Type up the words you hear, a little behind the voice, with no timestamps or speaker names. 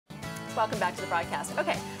Welcome back to the broadcast.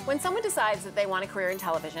 Okay, when someone decides that they want a career in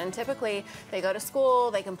television, typically they go to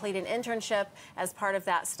school, they complete an internship as part of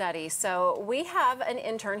that study. So we have an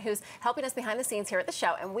intern who's helping us behind the scenes here at the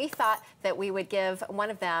show, and we thought that we would give one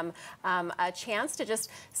of them a chance to just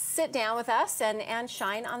sit down with us and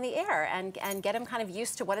shine on the air and get him kind of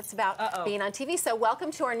used to what it's about being on TV. So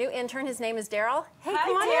welcome to our new intern. His name is Daryl. Hey, Hi,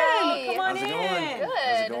 come on Daryl. in. Come on How's it in. going? Good.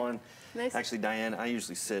 How's it going? Nice. Actually, Diane, I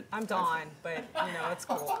usually sit. I'm Dawn, but you know, it's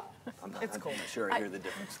cool. It's cool. I'm not sure I hear the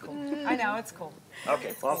difference. Cool. I know, it's cool.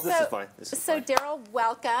 Okay, well, this is fine. This is fine. Daryl,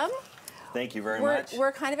 welcome. Thank you very much.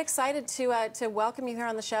 We're kind of excited to welcome you here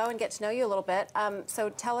on the show and get to know you a little bit. So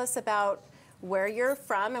tell us about where you're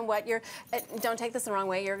from and what you're. Don't take this the wrong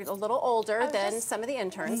way. You're a little older than some of the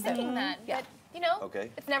interns. Thinking that, but you know,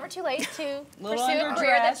 it's never too late to pursue a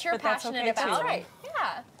career that you're passionate about. That's right.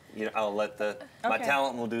 Yeah. You know, I'll let my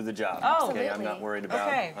talent will do the job. Oh, okay, I'm not worried about.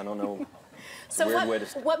 Okay. I don't know. So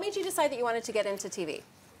what made you decide that you wanted to get into TV?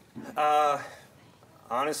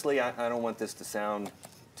 Honestly, I don't want this to sound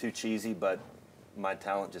too cheesy, but my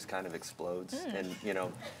talent just kind of explodes, and you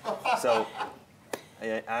know, so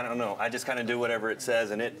I don't know. I just kind of do whatever it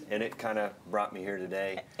says, and it kind of brought me here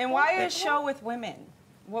today. And why a show with women?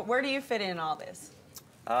 Where do you fit in all this?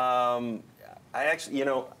 I actually, you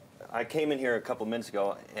know, I came in here a couple minutes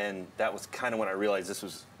ago, and that was kind of when I realized this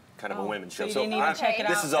was kind of a women's show. So you didn't even check it out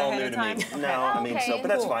this is all ahead new of to time? me. No, I mean, but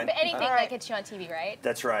that's fine. But anything that gets you on TV, right?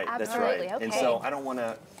 That's right. Absolutely. That's right. And so I don't want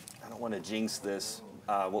to jinx this,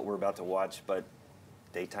 what we're about to watch, but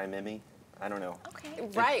daytime Emmy. I don't know. Okay.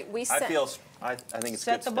 Right. I think it's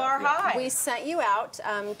Set good the bar high. We sent you out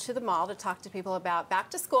to the mall to talk to people about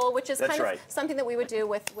back to school, which is kind of something that we would do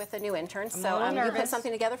with a new intern. So you put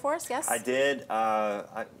something together for us, yes? I did.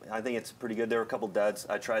 I think it's pretty good. There were a couple duds.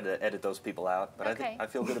 I tried to edit those people out, but I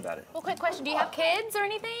feel good about it. Well, quick question: do you have kids or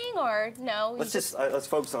anything, or no? Let's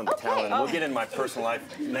focus on the talent. We'll get in my personal life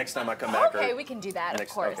next time I come back. Okay, we can do that, of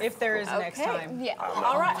course. If there is next time. Yeah.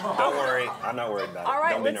 All right. Don't worry. I'm not worried about it. All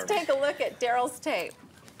right. Don't be Let's nervous. take a look at Daryl's tape.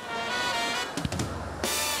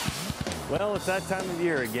 Well, it's that time of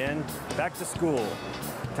year again. Back to school.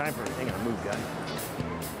 Time for, hang on, move, guy.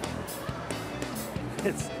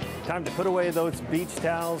 It's time to put away those beach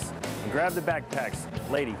towels and grab the backpacks.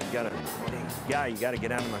 Lady, you gotta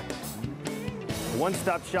get out of my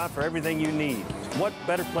one-stop shop for everything you need. What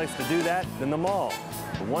better place to do that than the mall?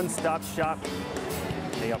 The one-stop shop.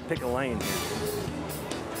 Hey, I'll pick a lane here.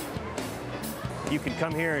 You can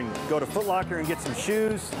come here and go to Foot Locker and get some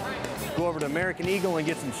shoes, go over to American Eagle and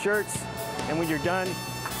get some shirts, and when you're done,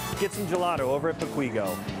 get some gelato over at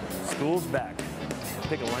Paquigo. School's back.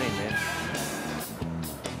 Pick a lane, man.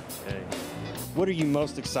 Okay. What are you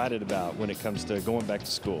most excited about when it comes to going back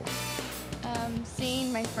to school?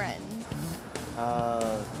 Seeing my friends.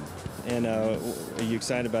 And are you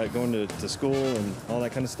excited about going to school and all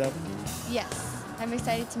that kind of stuff? Yes, I'm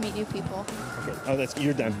excited to meet new people. Okay. Oh,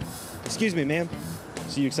 you're done. Excuse me, ma'am.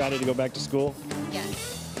 So you excited to go back to school?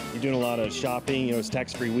 Yes. You're doing a lot of shopping. You know, it's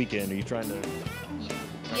tax-free weekend. Are you trying to?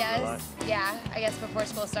 Yes. Yeah. I guess before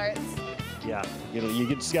school starts. Yeah.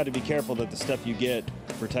 You just got to be careful that the stuff you get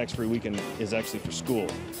for tax-free weekend is actually for school.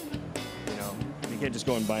 You know, you can't just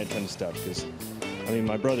go and buy a ton of stuff because, I mean,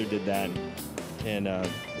 my brother did that, and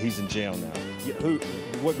he's in jail now.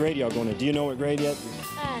 What grade are y'all going to? Do you know what grade yet?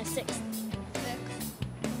 6.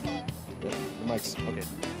 The mic's okay.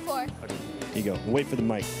 4. Okay. Here you go. Wait for the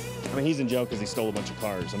mic. I mean, he's in jail because he stole a bunch of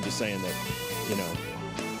cars. I'm just saying that, you know,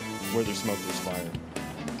 where there's smoke, there's fire.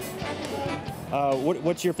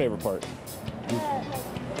 What's your favorite part? Going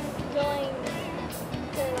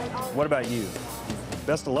to like all. What about you?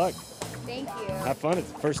 Best of luck. Thank you. Have fun.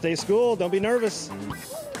 It's the first day of school. Don't be nervous.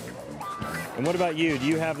 And what about you? Do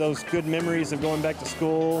you have those good memories of going back to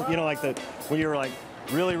school? You know, like when you were like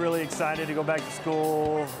really, really excited to go back to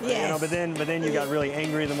school. Yes. You know, but then you got really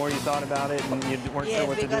angry the more you thought about it, and you weren't sure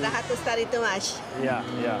what to do. Because I had to study too much. Yeah.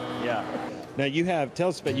 Now tell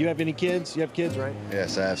us, but you have any kids? You have kids, right?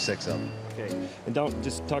 Yes, I have 6 of them. Okay. And don't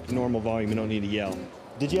just talk to normal volume. You don't need to yell.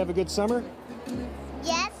 Did you have a good summer?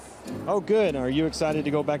 Yes. Oh, good. Are you excited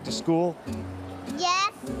to go back to school?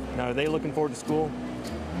 Yes. Now, are they looking forward to school?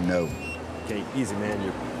 No. Okay, easy, man.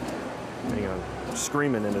 Hang on. You're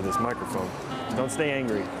screaming into this microphone. Don't stay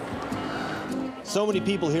angry. So many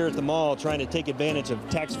people here at the mall trying to take advantage of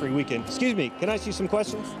tax-free weekend. Excuse me, can I ask you some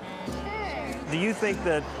questions? Sure. Do you think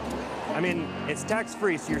that, I mean, it's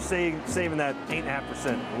tax-free, so you're saving that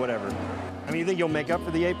 8.5% or whatever. I mean, you think you'll make up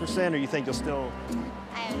for the 8%, or you think you'll still...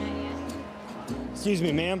 I have no idea. Excuse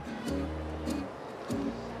me, ma'am.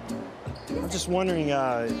 I'm just wondering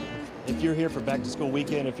if you're here for back-to-school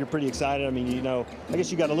weekend, if you're pretty excited. I mean, you know, I guess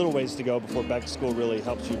you got a little ways to go before back-to-school really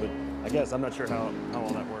helps you, but I guess. I'm not sure how all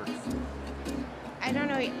that works. I don't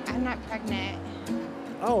know. I'm not pregnant.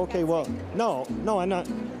 Oh, okay. Well, no, I'm not.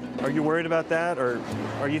 Are you worried about that, or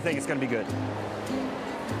you think it's going to be good?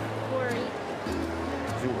 Worried.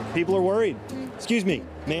 People are worried. Excuse me,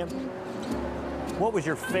 ma'am. What was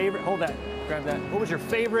your favorite? Hold that. Grab that. What was your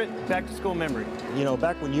favorite back-to-school memory? You know,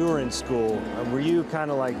 back when you were in school, were you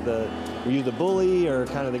kind of like were you the bully or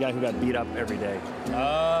kind of the guy who got beat up every day?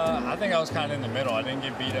 I think I was kind of in the middle. I didn't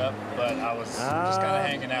get beat up, but I was just kind of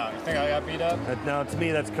hanging out. You think I got beat up? No, to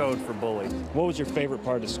me, that's code for bully. What was your favorite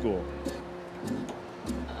part of school?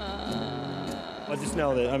 Well, just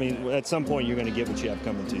know that, I mean, at some point you're going to get what you have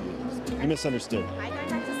coming to you. You misunderstood. I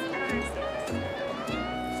don't understand.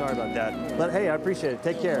 Sorry about that. But hey, I appreciate it.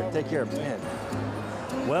 Take care. Take care, man.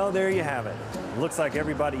 Well, there you have it. Looks like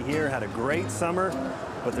everybody here had a great summer,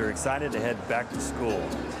 but they're excited to head back to school.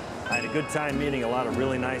 I had a good time meeting a lot of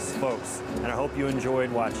really nice folks, and I hope you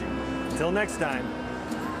enjoyed watching. Until next time,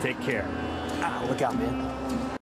 take care. Ah, look out, man.